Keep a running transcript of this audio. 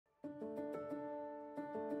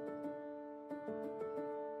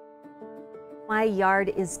My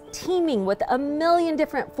yard is teeming with a million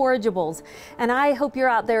different forageables, and I hope you're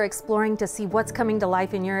out there exploring to see what's coming to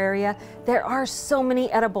life in your area. There are so many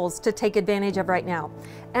edibles to take advantage of right now.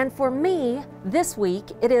 And for me, this week,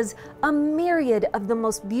 it is a myriad of the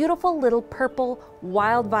most beautiful little purple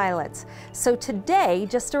wild violets. So today,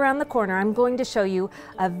 just around the corner, I'm going to show you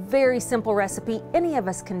a very simple recipe any of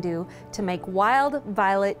us can do to make wild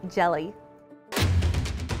violet jelly.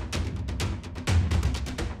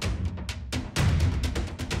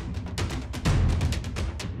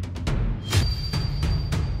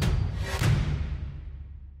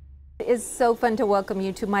 It is so fun to welcome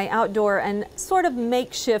you to my outdoor and sort of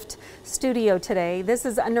makeshift studio today. This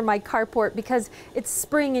is under my carport because it's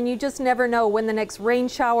spring and you just never know when the next rain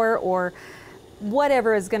shower or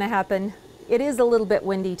whatever is going to happen. It is a little bit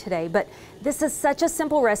windy today, but this is such a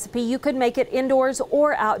simple recipe. You could make it indoors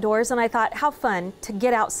or outdoors, and I thought how fun to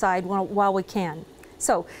get outside while we can.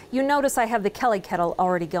 So you notice I have the Kelly kettle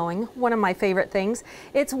already going, one of my favorite things.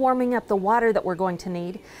 It's warming up the water that we're going to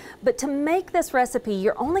need. But to make this recipe,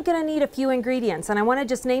 you're only going to need a few ingredients, and I want to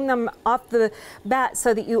just name them off the bat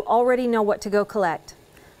so that you already know what to go collect.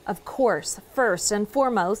 Of course, first and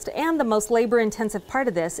foremost, and the most labor-intensive part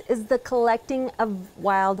of this, is the collecting of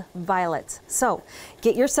wild violets. So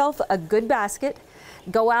get yourself a good basket.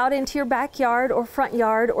 Go out into your backyard or front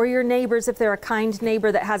yard or your neighbors if they're a kind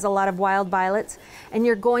neighbor that has a lot of wild violets, and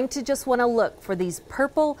you're going to just want to look for these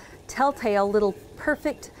purple telltale little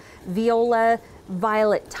perfect viola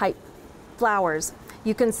violet type flowers.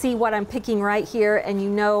 You can see what I'm picking right here, and you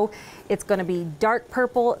know it's going to be dark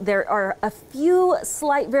purple. There are a few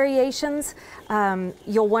slight variations.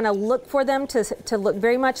 You'll want to look for them to look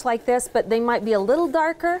very much like this, but they might be a little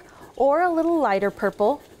darker or a little lighter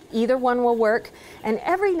purple. Either one will work, and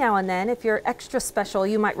every now and then, if you're extra special,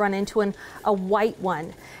 you might run into a white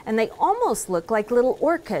one, and they almost look like little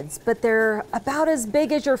orchids, but they're about as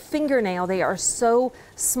big as your fingernail. They are so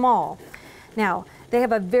small. Now, they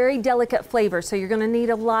have a very delicate flavor, so you're going to need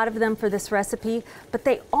a lot of them for this recipe, but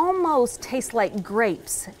they almost taste like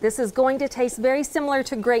grapes. This is going to taste very similar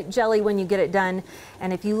to grape jelly when you get it done,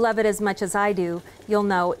 and if you love it as much as I do, you'll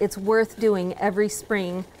know it's worth doing every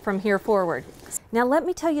spring from here forward. Now let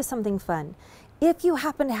me tell you something fun. If you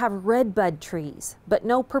happen to have red bud trees, but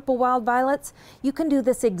no purple wild violets, you can do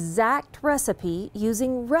this exact recipe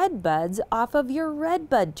using red buds off of your red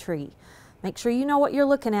bud tree. Make sure you know what you're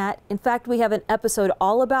looking at. In fact, we have an episode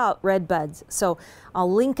all about red buds, so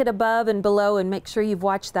I'll link it above and below, and make sure you've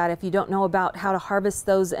watched that if you don't know about how to harvest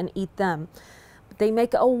those and eat them. But they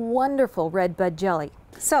make a wonderful red bud jelly.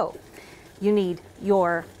 So you need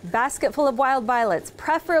your basket full of wild violets,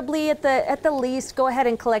 preferably at the least, go ahead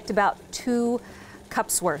and collect about 2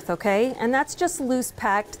 cups worth, okay? And that's just loose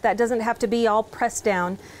packed. That doesn't have to be all pressed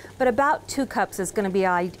down, but about 2 cups is going to be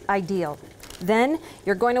ideal. Then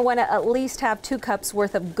you're going to want to at least have 2 cups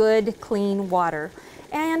worth of good, clean water.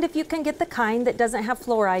 And if you can get the kind that doesn't have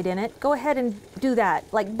fluoride in it, go ahead and do that,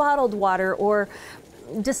 like bottled water or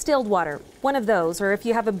distilled water, one of those. Or if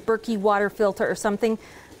you have a Berkey water filter or something,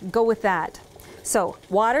 go with that. So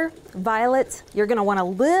water, violets, you're going to want a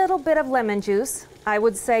little bit of lemon juice. I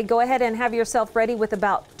would say go ahead and have yourself ready with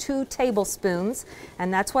about 2 tablespoons,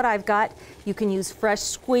 and that's what I've got. You can use fresh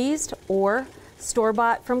squeezed or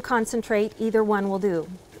store-bought from concentrate, either one will do.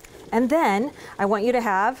 And then I want you to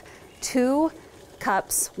have 2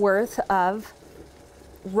 cups worth of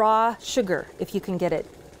raw sugar if you can get it.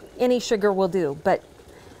 Any sugar will do, but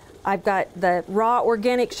I've got the raw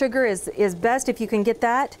organic sugar is best if you can get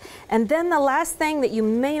that. And then the last thing that you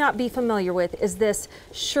may not be familiar with is this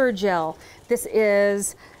Sure Gel. This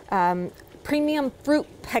is premium fruit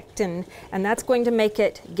pectin, and that's going to make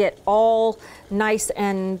it get all nice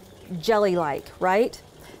and jelly-like, right?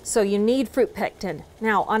 So you need fruit pectin.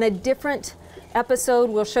 Now, on a different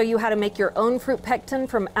episode, we'll show you how to make your own fruit pectin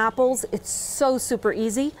from apples. It's so super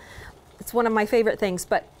easy. It's one of my favorite things,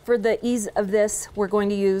 but for the ease of this, we're going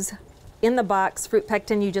to use in the box fruit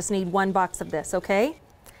pectin. You just need 1 box of this, okay?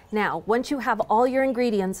 Now, once you have all your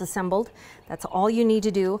ingredients assembled, that's all you need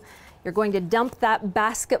to do. You're going to dump that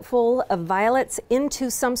basket full of violets into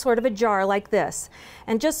some sort of a jar like this.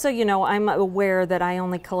 And just so you know, I'm aware that I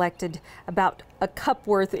only collected about a cup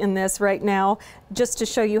worth in this right now, just to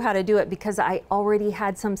show you how to do it because I already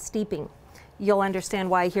had some steeping. You'll understand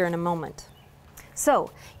why here in a moment.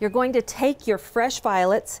 So you're going to take your fresh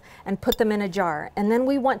violets and put them in a jar, and then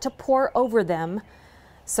we want to pour over them.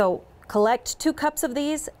 So collect 2 cups of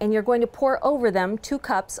these, and you're going to pour over them 2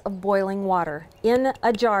 cups of boiling water in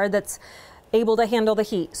a jar that's able to handle the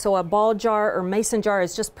heat. So a ball jar or mason jar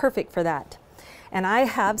is just perfect for that. And I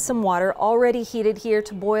have some water already heated here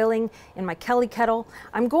to boiling in my Kelly kettle.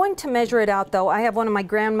 I'm going to measure it out though. I have one of my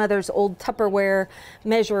grandmother's old Tupperware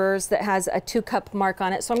measurers that has a 2-cup mark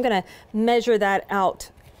on it. So I'm going to measure that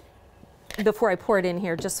out before I pour it in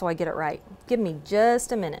here, just so I get it right. Give me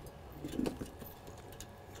just a minute.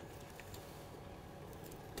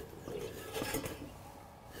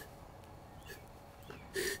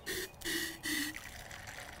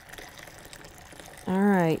 All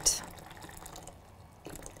right.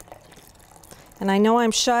 And I know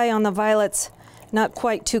I'm shy on the violets, not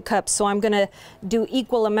quite 2 cups, so I'm going to do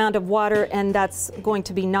equal amount of water, and that's going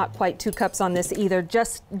to be not quite 2 cups on this either,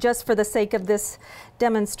 just for the sake of this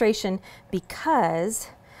demonstration, because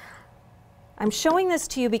I'm showing this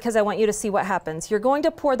to you because I want you to see what happens. You're going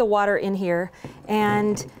to pour the water in here,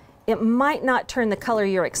 and it might not turn the color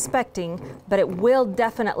you're expecting, but it will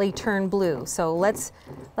definitely turn blue. So let's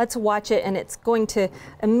watch it, and it's going to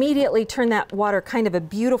immediately turn that water kind of a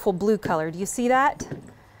beautiful blue color. Do you see that?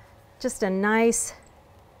 Just a nice,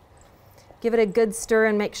 give it a good stir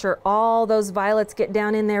and make sure all those violets get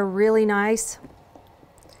down in there really nice.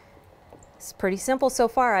 It's pretty simple so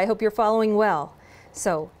far. I hope you're following well.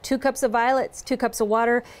 So 2 cups of violets, 2 cups of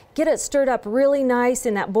water, get it stirred up really nice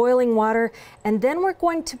in that boiling water, and then we're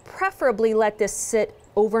going to preferably let this sit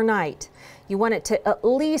overnight. You want it to at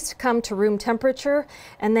least come to room temperature,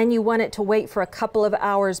 and then you want it to wait for a couple of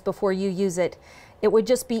hours before you use it. It would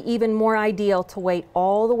just be even more ideal to wait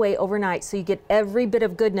all the way overnight so you get every bit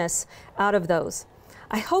of goodness out of those.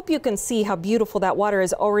 I hope you can see how beautiful that water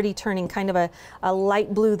is already turning kind of a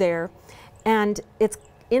light blue there. And it's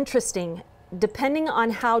interesting, depending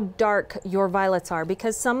on how dark your violets are,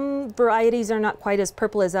 because some varieties are not quite as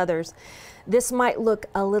purple as others. This might look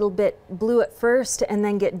a little bit blue at first and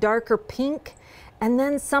then get darker pink. And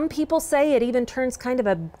then some people say it even turns kind of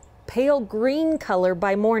a pale green color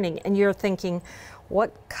by morning. And you're thinking,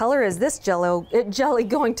 what color is this jelly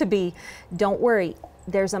going to be? Don't worry,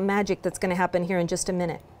 there's a magic that's going to happen here in just a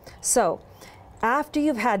minute. So after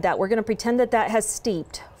you've had that, we're going to pretend that that has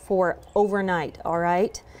steeped for overnight, all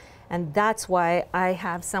right? And that's why I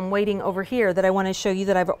have some waiting over here that I want to show you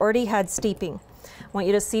that I've already had steeping. I want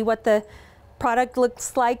you to see what the product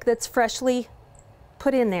looks like that's freshly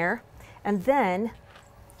put in there. And then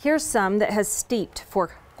here's some that has steeped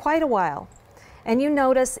for quite a while. And you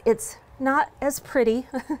notice it's not as pretty.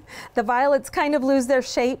 The violets kind of lose their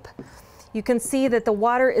shape. You can see that the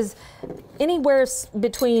water is anywhere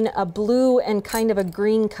between a blue and kind of a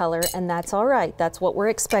green color, and that's all right. That's what we're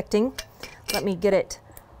expecting. Let me get it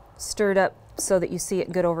stirred up so that you see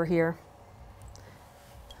it good over here.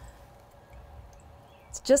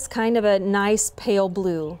 It's just kind of a nice pale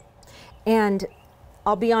blue. And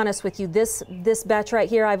I'll be honest with you, this batch right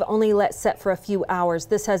here, I've only let set for a few hours.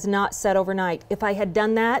 This has not set overnight. If I had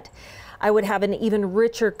done that, I would have an even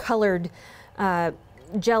richer colored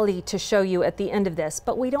jelly to show you at the end of this,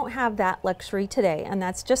 but we don't have that luxury today, and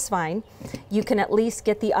that's just fine. You can at least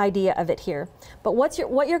get the idea of it here. But what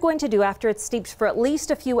you're going to do after it's steeped for at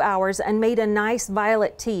least a few hours and made a nice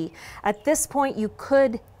violet tea, at this point you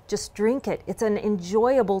could just drink it. It's an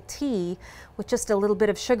enjoyable tea with just a little bit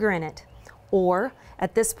of sugar in it. Or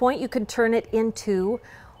at this point you could turn it into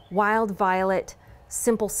wild violet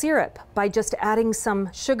simple syrup by just adding some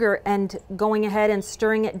sugar and going ahead and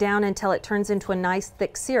stirring it down until it turns into a nice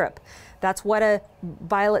thick syrup. That's what a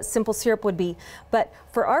violet simple syrup would be. But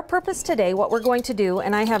for our purpose today, what we're going to do,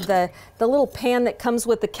 and I have the little pan that comes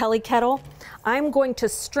with the Kelly kettle, I'm going to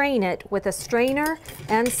strain it with a strainer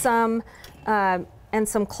and some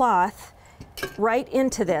cloth right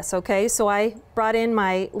into this, okay? So I brought in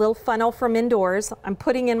my little funnel from indoors. I'm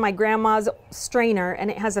putting in my grandma's strainer,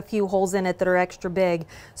 and it has a few holes in it that are extra big.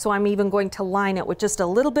 So I'm even going to line it with just a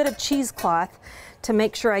little bit of cheesecloth to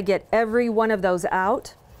make sure I get every one of those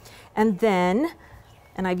out. And then,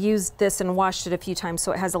 and I've used this and washed it a few times,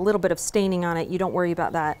 so it has a little bit of staining on it. You don't worry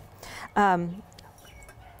about that.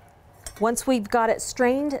 Once we've got it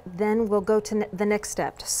strained, then we'll go to the next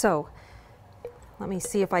step. So let me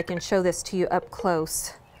see if I can show this to you up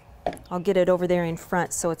close. I'll get it over there in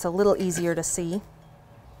front so it's a little easier to see.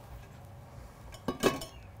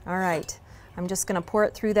 All right, I'm just going to pour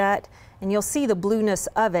it through that, and you'll see the blueness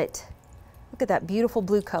of it. Look at that beautiful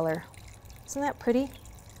blue color. Isn't that pretty?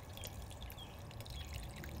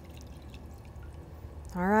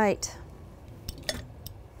 All right.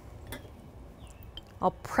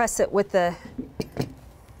 I'll press it with the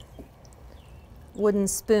wooden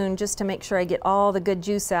spoon just to make sure I get all the good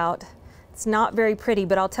juice out. It's not very pretty,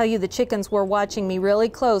 but I'll tell you, the chickens were watching me really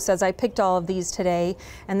close as I picked all of these today,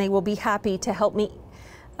 and they will be happy to help me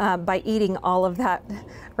by eating all of that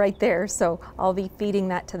right there. So I'll be feeding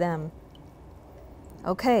that to them.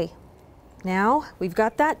 Okay, now we've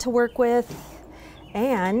got that to work with,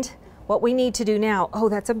 and what we need to do now, oh,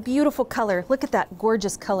 that's a beautiful color. Look at that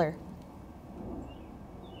gorgeous color.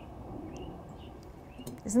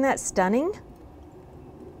 Isn't that stunning?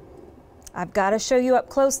 I've got to show you up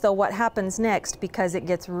close though what happens next, because it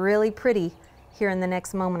gets really pretty here in the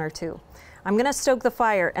next moment or two. I'm going to stoke the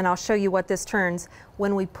fire and I'll show you what this turns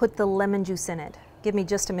when we put the lemon juice in it. Give me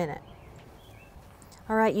just a minute.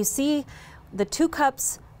 All right, you see the 2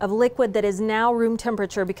 cups of liquid that is now room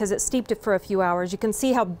temperature because it steeped it for a few hours. You can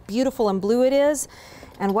see how beautiful and blue it is.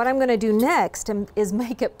 And what I'm going to do next is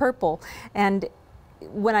make it purple. And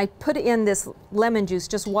when I put in this lemon juice,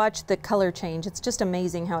 just watch the color change. It's just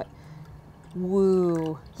amazing how it,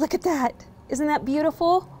 woo, look at that. Isn't that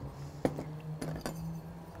beautiful?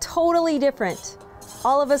 Totally different.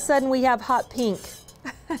 All of a sudden we have hot pink.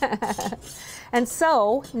 And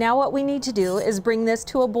so now what we need to do is bring this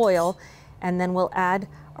to a boil, and then we'll add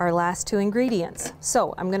our last 2 ingredients.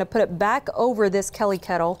 So I'm going to put it back over this Kelly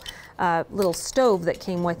kettle, little stove that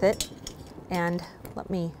came with it, and let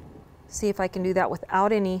me see if I can do that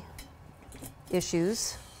without any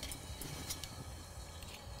issues.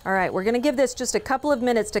 All right, we're going to give this just a couple of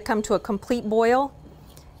minutes to come to a complete boil,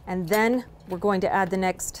 and then we're going to add the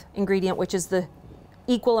next ingredient, which is the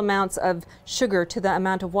equal amounts of sugar to the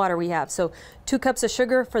amount of water we have. So 2 cups of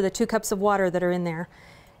sugar for the 2 cups of water that are in there.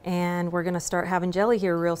 And we're going to start having jelly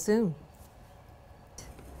here real soon.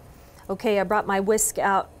 Okay, I brought my whisk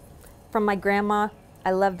out from my grandma.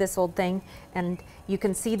 I love this old thing, and you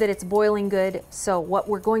can see that it's boiling good. So what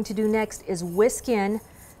we're going to do next is whisk in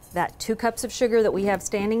that 2 cups of sugar that we have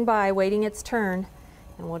standing by waiting its turn,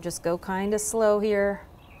 and we'll just go kind of slow here.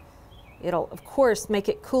 It'll of course make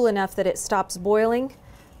it cool enough that it stops boiling,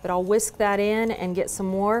 but I'll whisk that in and get some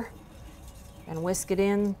more and whisk it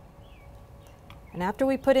in. And after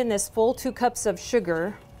we put in this full 2 cups of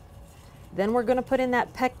sugar, then we're going to put in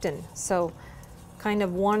that pectin. So kind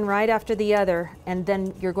of one right after the other, and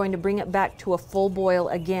then you're going to bring it back to a full boil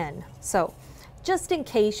again. So just in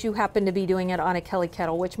case you happen to be doing it on a Kelly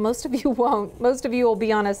kettle, which most of you won't. Most of you will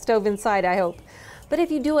be on a stove inside, I hope. But if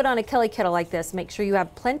you do it on a Kelly kettle like this, make sure you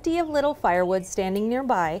have plenty of little firewood standing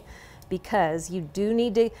nearby, because you do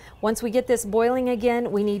need to, once we get this boiling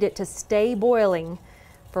again, we need it to stay boiling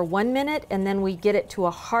for 1 minute, and then we get it to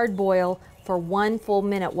a hard boil for 1 full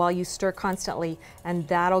minute while you stir constantly, and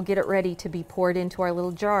that'll get it ready to be poured into our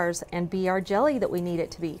little jars and be our jelly that we need it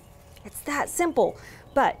to be. It's that simple,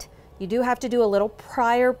 but you do have to do a little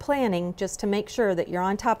prior planning just to make sure that you're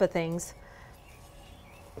on top of things.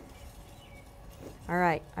 All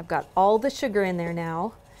right, I've got all the sugar in there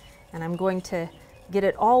now, and I'm going to get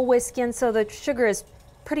it all whisked in so the sugar is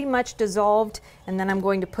pretty much dissolved, and then I'm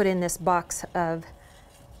going to put in this box of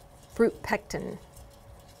fruit pectin.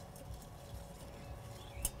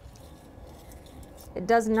 It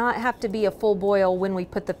does not have to be a full boil when we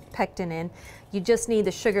put the pectin in. You just need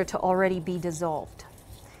the sugar to already be dissolved.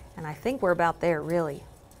 And I think we're about there, really.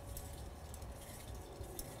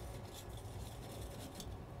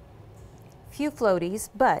 Few floaties,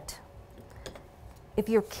 but if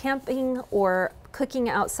you're camping or cooking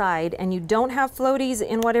outside and you don't have floaties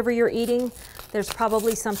in whatever you're eating, there's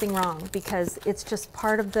probably something wrong, because it's just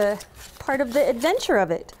part of the adventure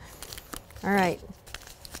of it. All right.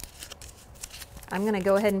 I'm going to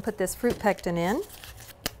go ahead and put this fruit pectin in.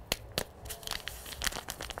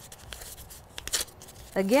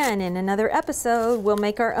 Again, in another episode, we'll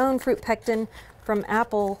make our own fruit pectin from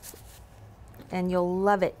apple, and you'll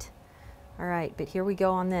love it. All right, but here we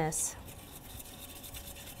go on this.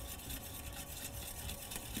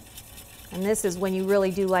 And this is when you really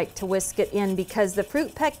do like to whisk it in, because the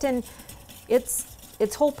fruit pectin, its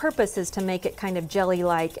whole purpose is to make it kind of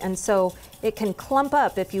jelly-like, and so it can clump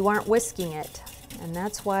up if you aren't whisking it. And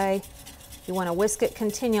that's why you want to whisk it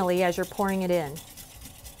continually as you're pouring it in.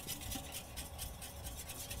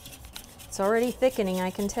 It's already thickening, I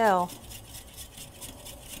can tell.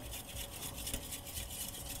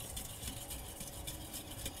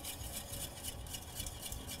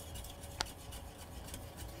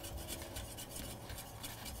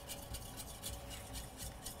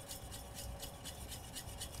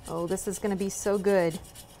 Oh, this is going to be so good.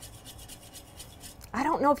 I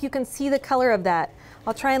don't know if you can see the color of that.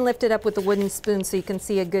 I'll try and lift it up with the wooden spoon so you can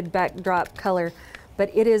see a good backdrop color, but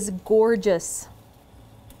it is gorgeous.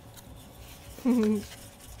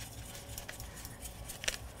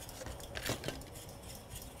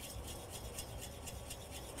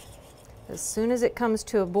 As soon as it comes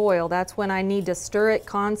to a boil, that's when I need to stir it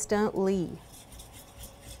constantly.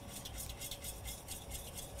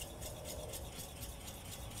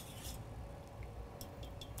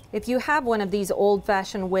 If you have one of these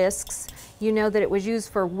old-fashioned whisks, you know that it was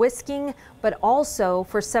used for whisking, but also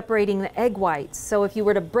for separating the egg whites. So if you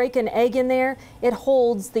were to break an egg in there, it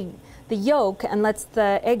holds the yolk and lets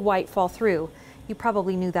the egg white fall through. You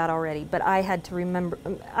probably knew that already, but I had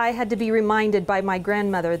to be reminded by my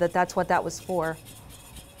grandmother that that's what that was for.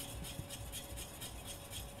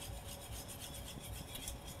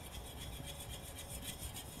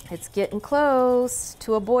 It's getting close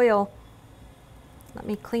to a boil. Let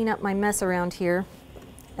me clean up my mess around here.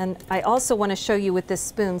 And I also want to show you with this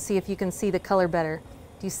spoon, see if you can see the color better.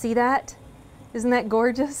 Do you see that? Isn't that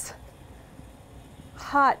gorgeous?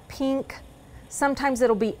 Hot pink. Sometimes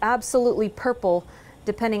it'll be absolutely purple,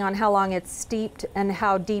 depending on how long it's steeped and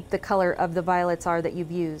how deep the color of the violets are that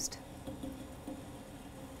you've used.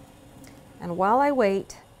 And while I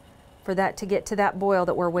wait for that to get to that boil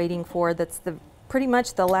that we're waiting for, that's pretty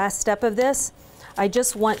much the last step of this, I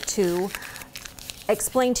just want to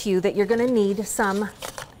explain to you that you're going to need some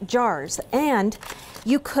jars. And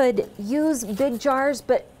you could use big jars,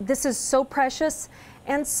 but this is so precious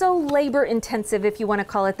and so labor intensive, if you want to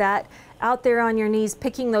call it that, out there on your knees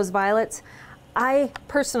picking those violets. I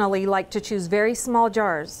personally like to choose very small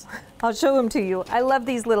jars. I'll show them to you. I love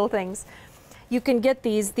these little things. You can get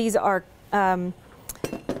these. These are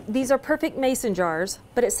perfect mason jars,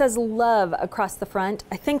 but it says love across the front.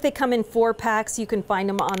 I think they come in 4 packs. You can find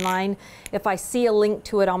them online. If I see a link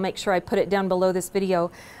to it, I'll make sure I put it down below this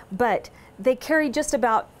video. But they carry just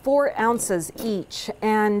about 4 ounces each.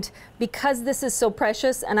 And because this is so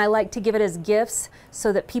precious, and I like to give it as gifts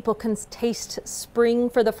so that people can taste spring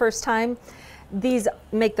for the first time, these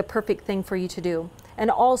make the perfect thing for you to do. And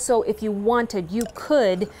also, if you wanted, you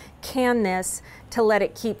could can this to let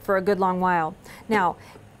it keep for a good long while. Now,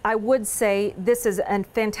 I would say this is a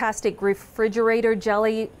fantastic refrigerator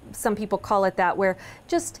jelly. Some people call it that, where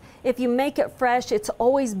just if you make it fresh, it's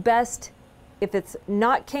always best if it's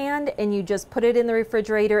not canned and you just put it in the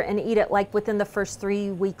refrigerator and eat it like within the first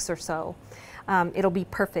 3 weeks or so. It'll be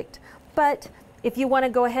perfect. But if you want to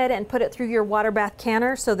go ahead and put it through your water bath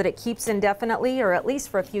canner so that it keeps indefinitely, or at least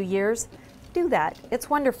for a few years, do that. It's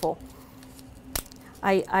wonderful.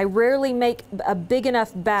 I rarely make a big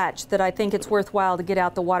enough batch that I think it's worthwhile to get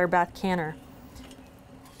out the water bath canner.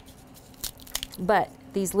 But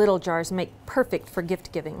these little jars make perfect for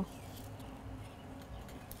gift giving.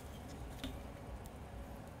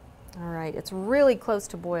 All right, it's really close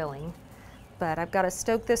to boiling, but I've got to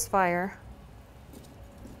stoke this fire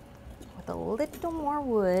with a little more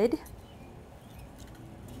wood.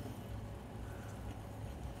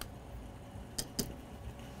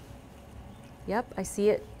 Yep, I see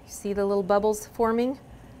it. You see the little bubbles forming?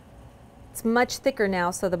 It's much thicker now,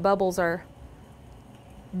 so the bubbles are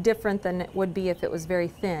different than it would be if it was very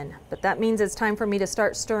thin. But that means it's time for me to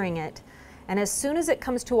start stirring it. And as soon as it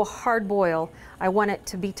comes to a hard boil, I want it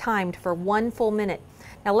to be timed for 1 full minute.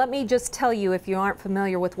 Now let me just tell you, if you aren't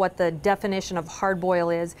familiar with what the definition of hard boil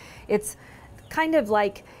is, it's kind of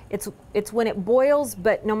like it's when it boils,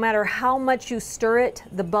 but no matter how much you stir it,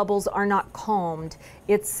 the bubbles are not calmed.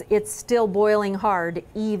 It's still boiling hard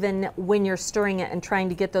even when you're stirring it and trying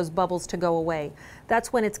to get those bubbles to go away.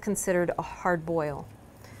 That's when it's considered a hard boil.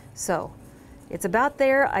 So it's about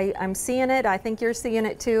there. I'm seeing it. I think you're seeing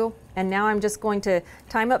it too. And now I'm just going to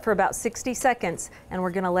time up for about 60 seconds, and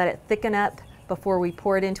we're going to let it thicken up before we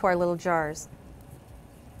pour it into our little jars.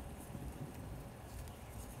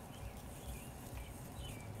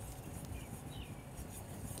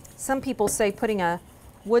 Some people say putting a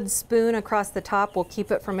wood spoon across the top will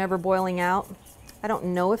keep it from ever boiling out. I don't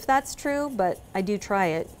know if that's true, but I do try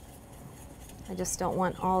it. I just don't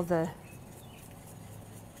want all the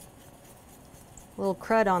little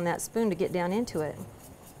crud on that spoon to get down into it.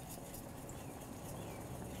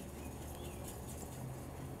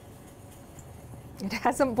 It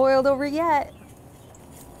hasn't boiled over yet.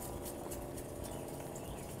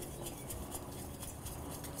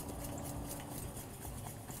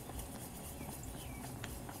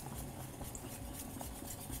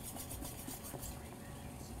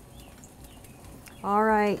 All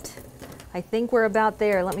right, I think we're about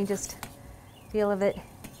there. Let me just feel of it.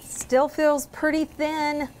 Still feels pretty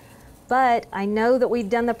thin, but I know that we've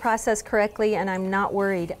done the process correctly and I'm not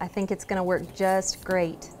worried. I think it's gonna work just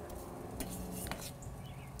great.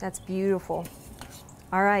 That's beautiful.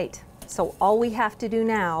 All right, so all we have to do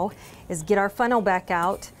now is get our funnel back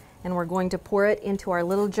out, and we're going to pour it into our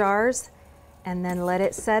little jars and then let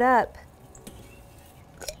it set up.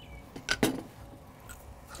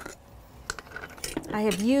 I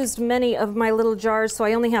have used many of my little jars, so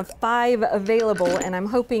I only have 5 available, and I'm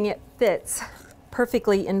hoping it fits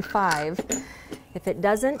perfectly in 5. If it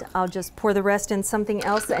doesn't, I'll just pour the rest in something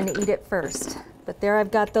else and eat it first. But there,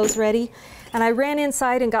 I've got those ready. And I ran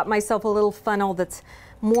inside and got myself a little funnel that's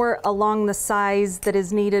more along the size that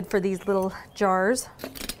is needed for these little jars.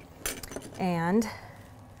 And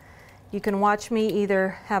you can watch me either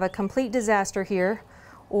have a complete disaster here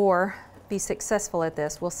or be successful at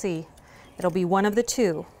this. We'll see. It'll be one of the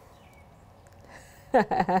two.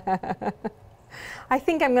 I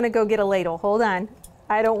think I'm going to go get a ladle. Hold on.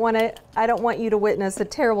 I don't want you to witness a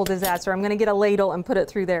terrible disaster. I'm going to get a ladle and put it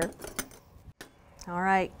through there. All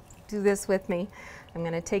right, do this with me. I'm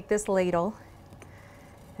going to take this ladle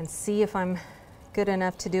and see if I'm good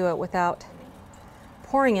enough to do it without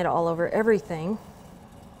pouring it all over everything.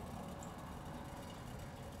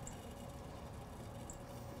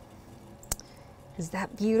 Is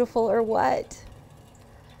that beautiful or what?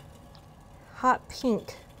 Hot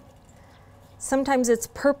pink. Sometimes it's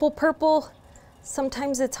purple purple,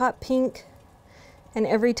 sometimes it's hot pink, and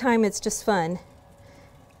every time it's just fun.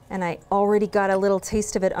 And I already got a little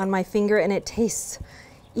taste of it on my finger, and it tastes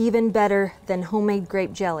even better than homemade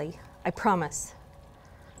grape jelly, I promise.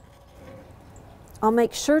 I'll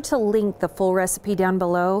make sure to link the full recipe down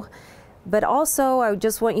below, but also I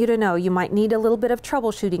just want you to know you might need a little bit of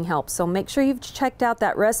troubleshooting help, so make sure you've checked out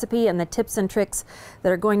that recipe and the tips and tricks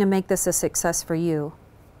that are going to make this a success for you.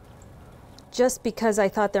 Just because I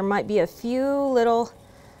thought there might be a few little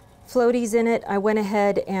floaties in it, I went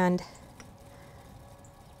ahead and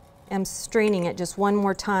am straining it just one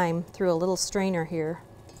more time through a little strainer here.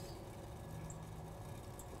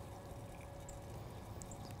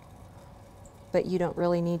 But you don't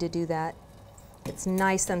really need to do that. It's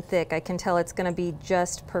nice and thick. I can tell it's going to be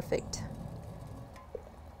just perfect.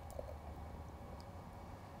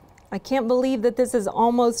 I can't believe that this is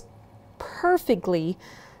almost perfectly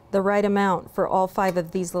the right amount for all 5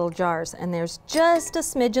 of these little jars. And there's just a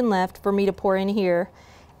smidgen left for me to pour in here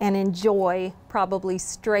and enjoy, probably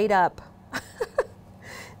straight up,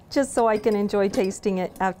 just so I can enjoy tasting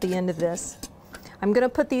it at the end of this. I'm gonna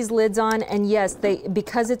put these lids on, and yes,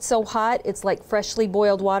 because it's so hot, it's like freshly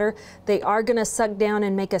boiled water, they are gonna suck down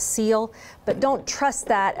and make a seal, but don't trust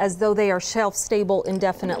that as though they are shelf stable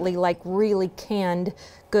indefinitely like really canned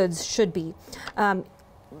goods should be.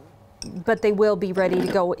 But they will be ready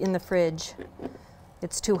to go in the fridge.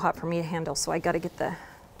 It's too hot for me to handle, so I gotta get the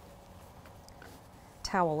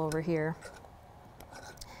towel over here.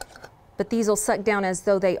 But these will suck down as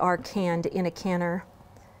though they are canned in a canner.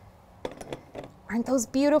 Aren't those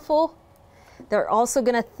beautiful? They're also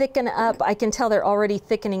gonna thicken up. I can tell they're already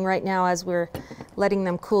thickening right now as we're letting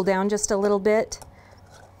them cool down just a little bit.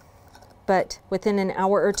 But within an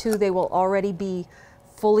hour or two, they will already be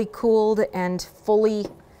fully cooled and fully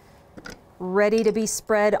ready to be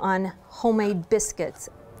spread on homemade biscuits.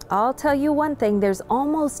 I'll tell you one thing, there's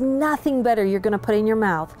almost nothing better you're gonna put in your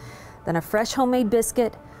mouth than a fresh homemade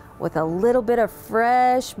biscuit with a little bit of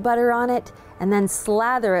fresh butter on it, and then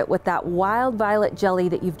slather it with that wild violet jelly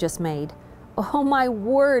that you've just made. Oh my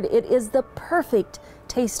word, it is the perfect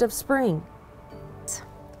taste of spring.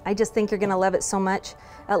 I just think you're gonna love it so much.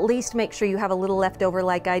 At least make sure you have a little left over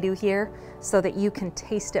like I do here so that you can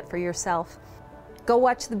taste it for yourself. Go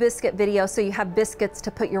watch the biscuit video so you have biscuits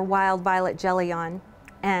to put your wild violet jelly on.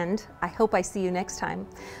 And I hope I see you next time.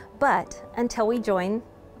 But until we join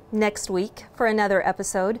next week for another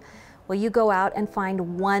episode, will you go out and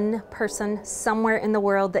find one person somewhere in the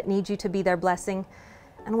world that needs you to be their blessing?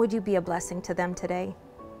 And would you be a blessing to them today?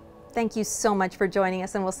 Thank you so much for joining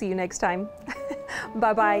us, and we'll see you next time.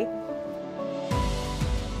 Bye-bye.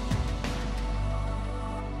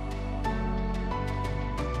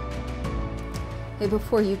 Hey,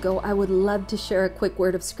 before you go, I would love to share a quick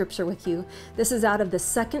word of scripture with you. This is out of the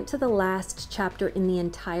second to the last chapter in the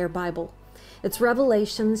entire Bible. It's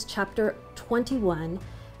Revelations chapter 21,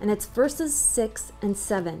 and it's verses 6 and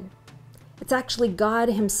 7. It's actually God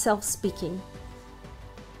himself speaking.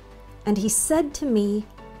 And he said to me,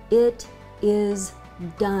 "It is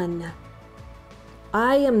done.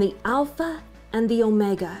 I am the Alpha and the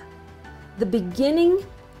Omega, the beginning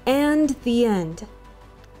and the end.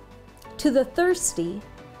 To the thirsty,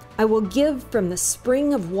 I will give from the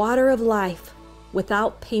spring of water of life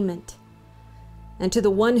without payment. And to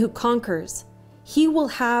the one who conquers, he will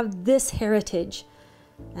have this heritage,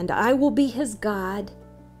 and I will be his God,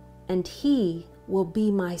 and he will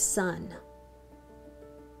be my son."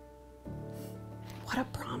 What a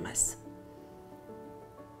promise.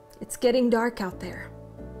 It's getting dark out there.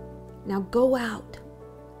 Now go out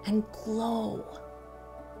and glow.